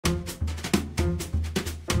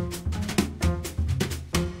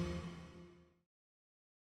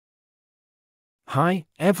Hi,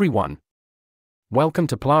 everyone. Welcome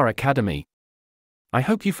to PLA Academy. I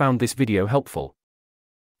hope you found this video helpful.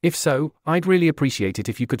 If so, I'd really appreciate it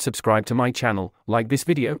if you could subscribe to my channel, like this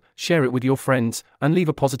video, share it with your friends, and leave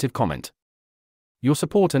a positive comment. Your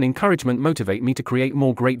support and encouragement motivate me to create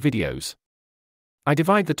more great videos. I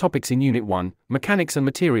divide the topics in Unit 1, Mechanics and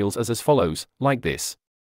Materials as follows, like this.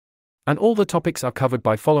 And all the topics are covered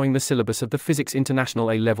by following the syllabus of the Physics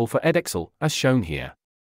International A level for Edexcel, as shown here.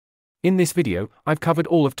 In this video, I've covered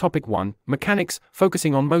all of Topic 1, Mechanics,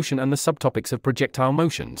 focusing on motion and the subtopics of projectile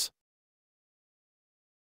motions.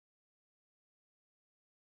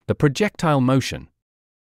 The projectile motion.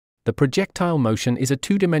 The projectile motion is a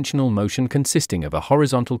two-dimensional motion consisting of a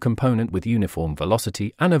horizontal component with uniform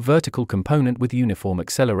velocity and a vertical component with uniform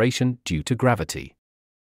acceleration due to gravity.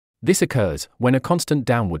 This occurs when a constant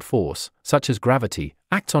downward force, such as gravity,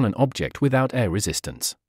 acts on an object without air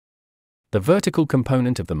resistance. The vertical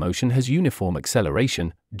component of the motion has uniform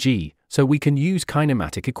acceleration, g, so we can use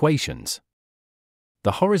kinematic equations.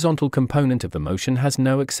 The horizontal component of the motion has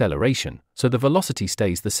no acceleration, so the velocity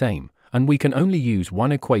stays the same, and we can only use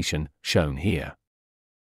one equation, shown here.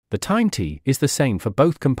 The time t is the same for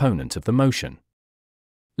both components of the motion.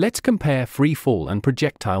 Let's compare free fall and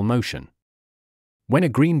projectile motion. When a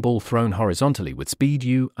green ball thrown horizontally with speed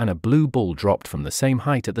u and a blue ball dropped from the same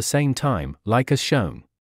height at the same time, like as shown.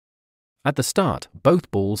 At the start,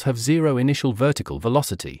 both balls have zero initial vertical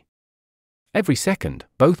velocity. Every second,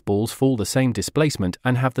 both balls fall the same displacement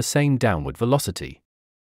and have the same downward velocity.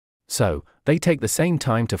 So, they take the same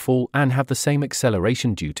time to fall and have the same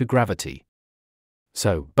acceleration due to gravity.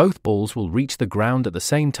 So, both balls will reach the ground at the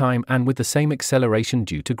same time and with the same acceleration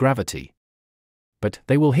due to gravity. But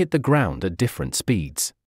they will hit the ground at different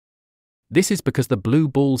speeds. This is because the blue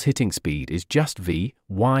ball's hitting speed is just v,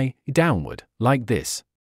 y, downward, like this.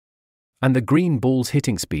 And the green ball's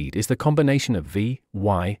hitting speed is the combination of v,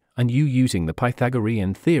 y, and u using the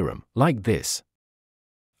Pythagorean theorem, like this.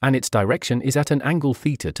 And its direction is at an angle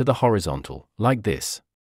theta to the horizontal, like this.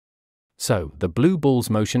 So, the blue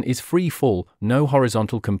ball's motion is free fall, no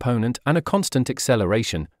horizontal component and a constant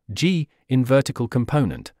acceleration, g, in vertical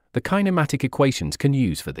component. The kinematic equations can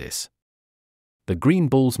use for this. The green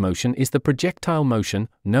ball's motion is the projectile motion,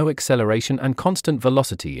 no acceleration and constant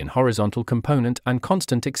velocity in horizontal component and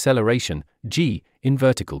constant acceleration, g, in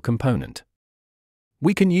vertical component.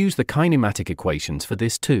 We can use the kinematic equations for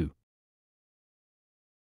this too.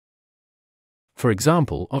 For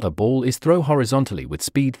example, a ball is thrown horizontally with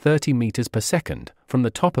speed 30 meters per second from the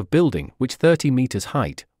top of building which 30 meters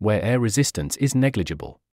height, where air resistance is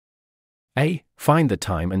negligible. A. Find the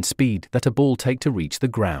time and speed that a ball take to reach the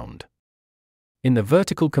ground. In the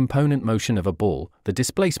vertical component motion of a ball, the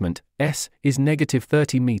displacement, s, is negative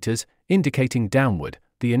 30 meters, indicating downward.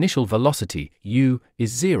 The initial velocity, u,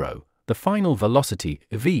 is 0. The final velocity,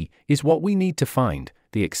 v, is what we need to find.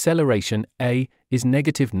 The acceleration, a, is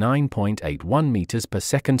negative 9.81 meters per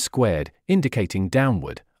second squared, indicating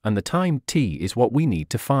downward, and the time, t, is what we need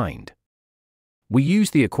to find. We use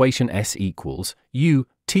the equation s equals u,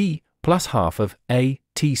 t, plus half of a,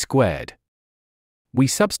 t squared. We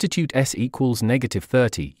substitute s equals negative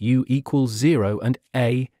 30, u equals 0 and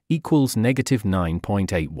a equals negative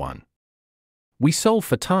 9.81. We solve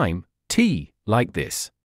for time, t, like this.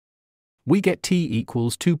 We get t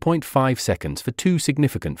equals 2.5 seconds for two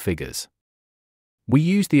significant figures. We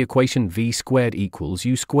use the equation v squared equals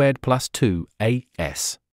u squared plus 2, a,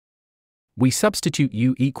 s. We substitute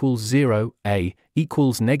u equals 0, a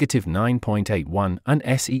equals negative 9.81 and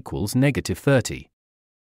s equals negative 30.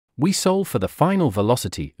 We solve for the final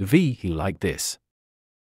velocity, v, like this.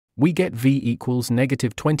 We get v equals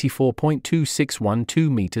negative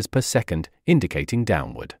 24.2612 meters per second, indicating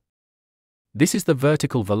downward. This is the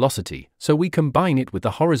vertical velocity, so we combine it with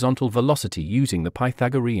the horizontal velocity using the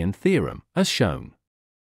Pythagorean theorem, as shown.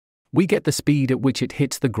 We get the speed at which it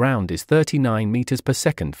hits the ground is 39 meters per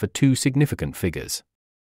second for two significant figures.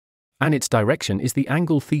 And its direction is the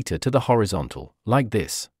angle theta to the horizontal, like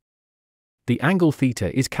this. The angle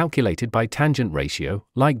theta is calculated by tangent ratio,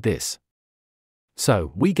 like this.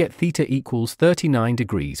 So, we get theta equals 39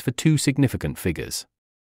 degrees for two significant figures.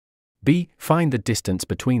 B. Find the distance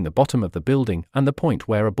between the bottom of the building and the point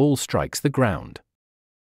where a ball strikes the ground.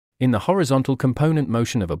 In the horizontal component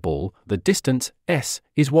motion of a ball, the distance, s,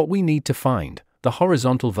 is what we need to find. The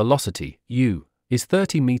horizontal velocity, u, is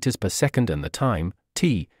 30 meters per second and the time,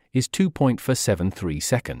 t, is 2.473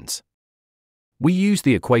 seconds. We use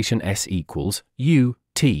the equation s equals u,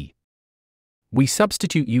 t. We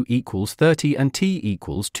substitute u equals 30 and t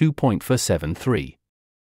equals 2.473.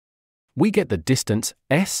 We get the distance,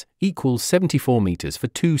 s, equals 74 meters for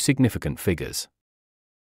two significant figures.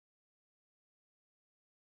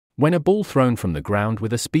 When a ball thrown from the ground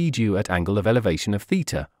with a speed u at angle of elevation of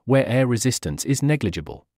theta, where air resistance is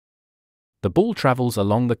negligible. The ball travels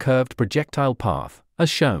along the curved projectile path, as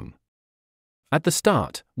shown. At the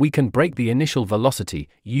start, we can break the initial velocity,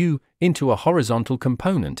 u, into a horizontal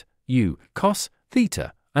component, u, cos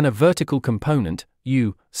theta, and a vertical component,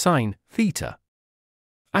 u, sin theta.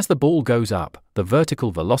 As the ball goes up, the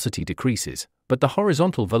vertical velocity decreases, but the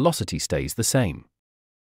horizontal velocity stays the same.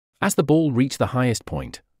 As the ball reaches the highest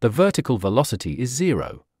point, the vertical velocity is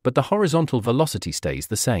 0, but the horizontal velocity stays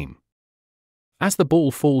the same. As the ball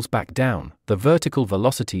falls back down, the vertical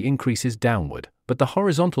velocity increases downward, but the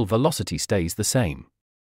horizontal velocity stays the same.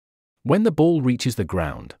 When the ball reaches the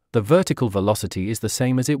ground, the vertical velocity is the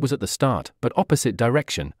same as it was at the start, but opposite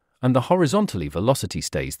direction, and the horizontal velocity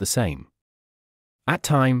stays the same. At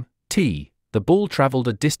time t, the ball traveled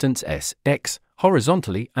a distance s, x,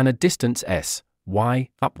 horizontally and a distance s, y,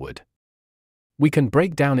 upward. We can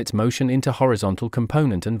break down its motion into horizontal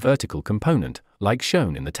component and vertical component, like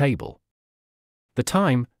shown in the table. The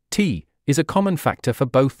time, t, is a common factor for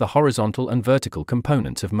both the horizontal and vertical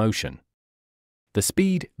components of motion. The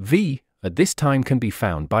speed, v, at this time can be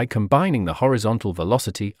found by combining the horizontal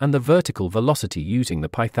velocity and the vertical velocity using the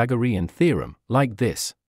Pythagorean theorem, like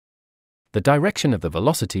this. The direction of the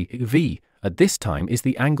velocity, v, at this time is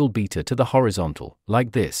the angle beta to the horizontal,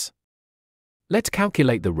 like this. Let's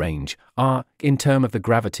calculate the range, r, in terms of the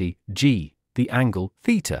gravity, g, the angle,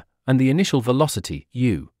 theta, and the initial velocity,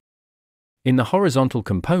 u. In the horizontal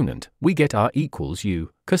component, we get r equals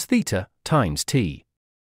u, cos theta, times t.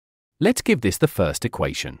 Let's give this the first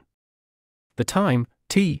equation. The time,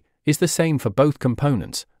 t, is the same for both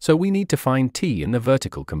components, so we need to find t in the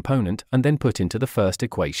vertical component and then put into the first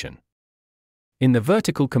equation. In the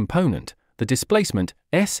vertical component, the displacement,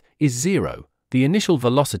 s, is 0, the initial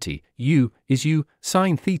velocity, u, is u,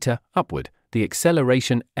 sin theta, upward, the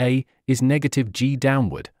acceleration, a, is negative g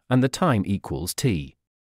downward, and the time equals t.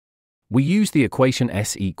 We use the equation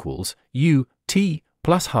s equals u, t,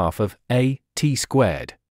 plus half of a, t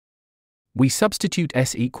squared. We substitute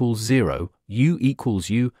s equals 0, u equals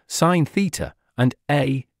u, sin theta, and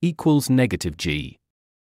a equals negative g.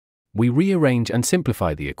 We rearrange and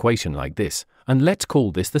simplify the equation like this, and let's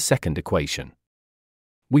call this the second equation.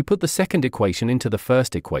 We put the second equation into the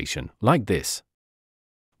first equation, like this.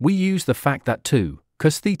 We use the fact that 2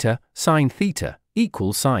 cos theta, sin theta,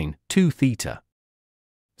 equals sin 2 theta.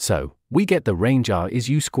 So, we get the range r is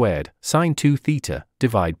u squared, sin 2 theta,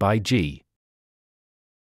 divided by g.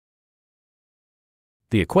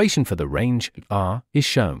 The equation for the range, r, is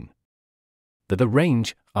shown. The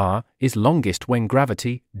range, r, is longest when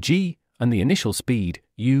gravity, g, and the initial speed,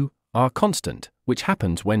 u, are constant, which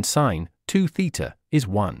happens when sin 2 theta is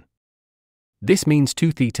 1. This means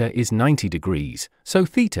 2 theta is 90 degrees, so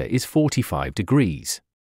theta is 45 degrees.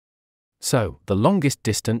 So, the longest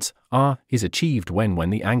distance, r, is achieved when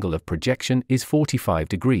the angle of projection is 45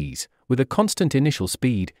 degrees, with a constant initial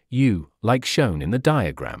speed, u, like shown in the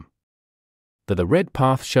diagram. The red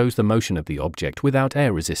path shows the motion of the object without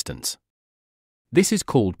air resistance. This is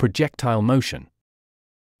called projectile motion.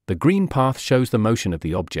 The green path shows the motion of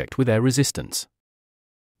the object with air resistance.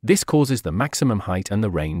 This causes the maximum height and the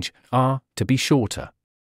range, r, to be shorter.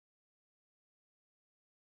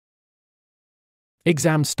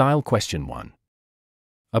 Exam style question 1.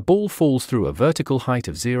 A ball falls through a vertical height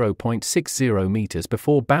of 0.60 meters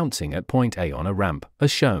before bouncing at point A on a ramp, as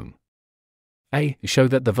shown. A. Show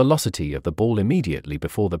that the velocity of the ball immediately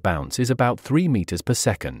before the bounce is about 3 meters per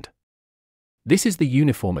second. This is the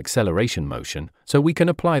uniform acceleration motion, so we can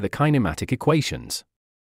apply the kinematic equations.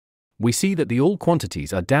 We see that the all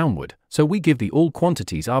quantities are downward, so we give the all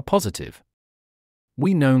quantities are positive.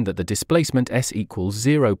 We know that the displacement s equals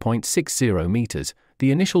 0.60 meters, the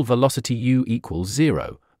initial velocity u equals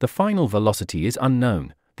 0, the final velocity is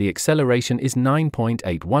unknown, the acceleration is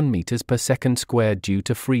 9.81 meters per second squared due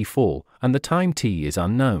to free fall, and the time t is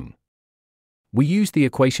unknown. We use the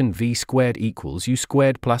equation v squared equals u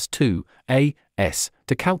squared plus 2, a, s,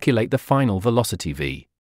 to calculate the final velocity v.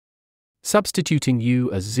 Substituting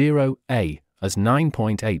u as 0, a as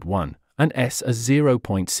 9.81, and s as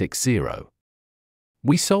 0.60.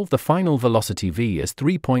 We solve the final velocity v as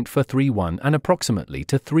 3.431 and approximately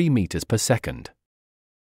to 3 meters per second.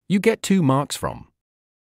 You get 2 marks from.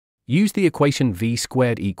 Use the equation v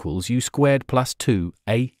squared equals u squared plus 2,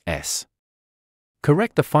 a, s.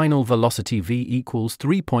 Correct the final velocity v equals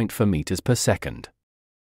 3.4 meters per second.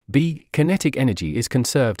 B. Kinetic energy is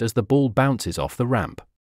conserved as the ball bounces off the ramp.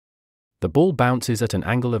 The ball bounces at an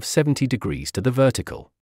angle of 70 degrees to the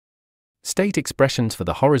vertical. State expressions for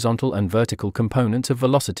the horizontal and vertical components of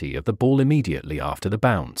velocity of the ball immediately after the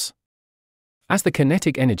bounce. as the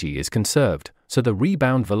kinetic energy is conserved, so the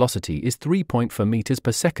rebound velocity is 3.4 meters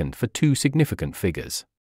per second for two significant figures.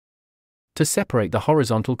 To separate the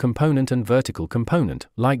horizontal component and vertical component,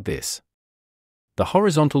 like this. The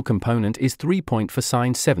horizontal component is 3.4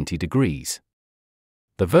 sine 70 degrees.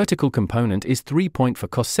 The vertical component is 3.4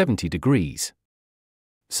 cos 70 degrees.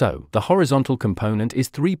 So, the horizontal component is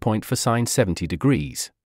 3.4 sine 70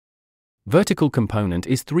 degrees. Vertical component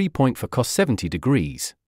is 3.4 cos 70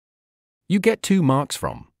 degrees. You get 2 marks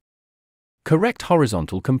from correct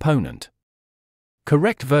horizontal component,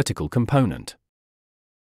 correct vertical component.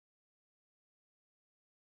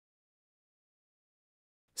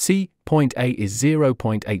 C. Point A is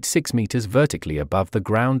 0.86 meters vertically above the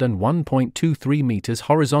ground and 1.23 meters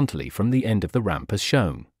horizontally from the end of the ramp as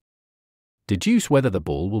shown. Deduce whether the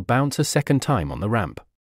ball will bounce a second time on the ramp.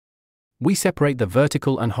 We separate the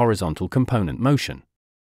vertical and horizontal component motion.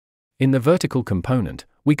 In the vertical component,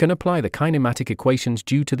 we can apply the kinematic equations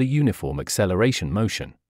due to the uniform acceleration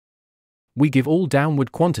motion. We give all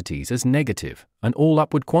downward quantities as negative and all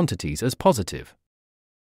upward quantities as positive.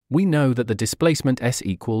 We know that the displacement s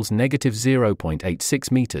equals negative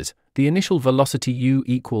 0.86 meters, the initial velocity u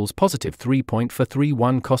equals positive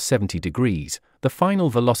 3.431 cos 70 degrees, the final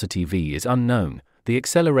velocity v is unknown, the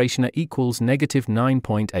acceleration equals negative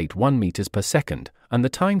 9.81 meters per second, and the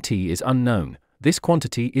time t is unknown. This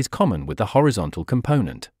quantity is common with the horizontal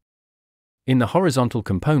component. In the horizontal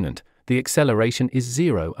component, the acceleration is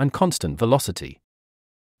 0 and constant velocity.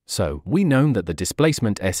 So, we know that the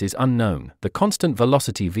displacement s is unknown, the constant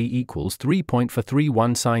velocity v equals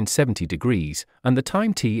 3.431 sine 70 degrees, and the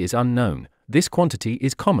time t is unknown. This quantity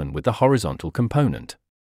is common with the horizontal component.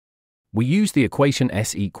 We use the equation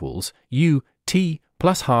s equals u t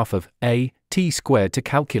plus half of a t squared to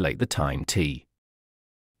calculate the time t.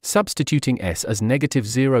 Substituting s as negative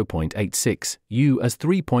 0.86, u as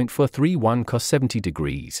 3.431 cos 70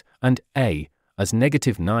 degrees, and a as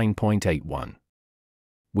negative 9.81.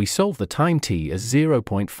 We solve the time t as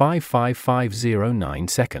 0.55509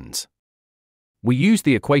 seconds. We use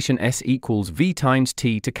the equation s equals v times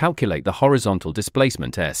t to calculate the horizontal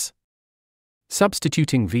displacement s.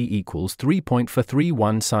 Substituting v equals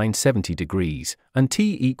 3.431 sine 70 degrees, and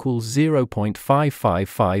t equals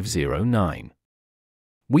 0.55509.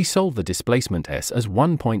 We solve the displacement s as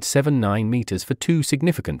 1.79 meters for two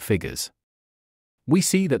significant figures. We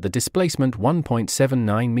see that the displacement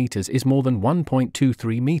 1.79 meters is more than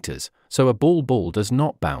 1.23 meters, so a ball does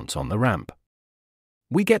not bounce on the ramp.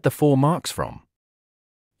 We get the 4 marks from.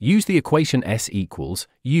 Use the equation s equals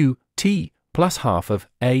u t plus half of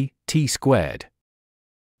a t squared.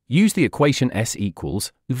 Use the equation s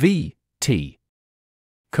equals v t.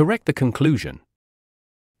 Correct the conclusion.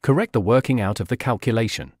 Correct the working out of the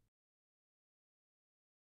calculation.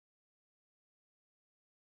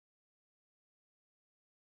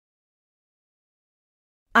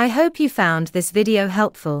 I hope you found this video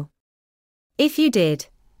helpful. If you did,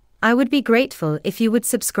 I would be grateful if you would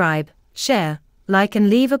subscribe, share, like and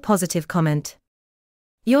leave a positive comment.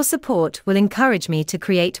 Your support will encourage me to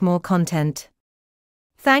create more content.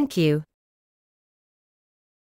 Thank you.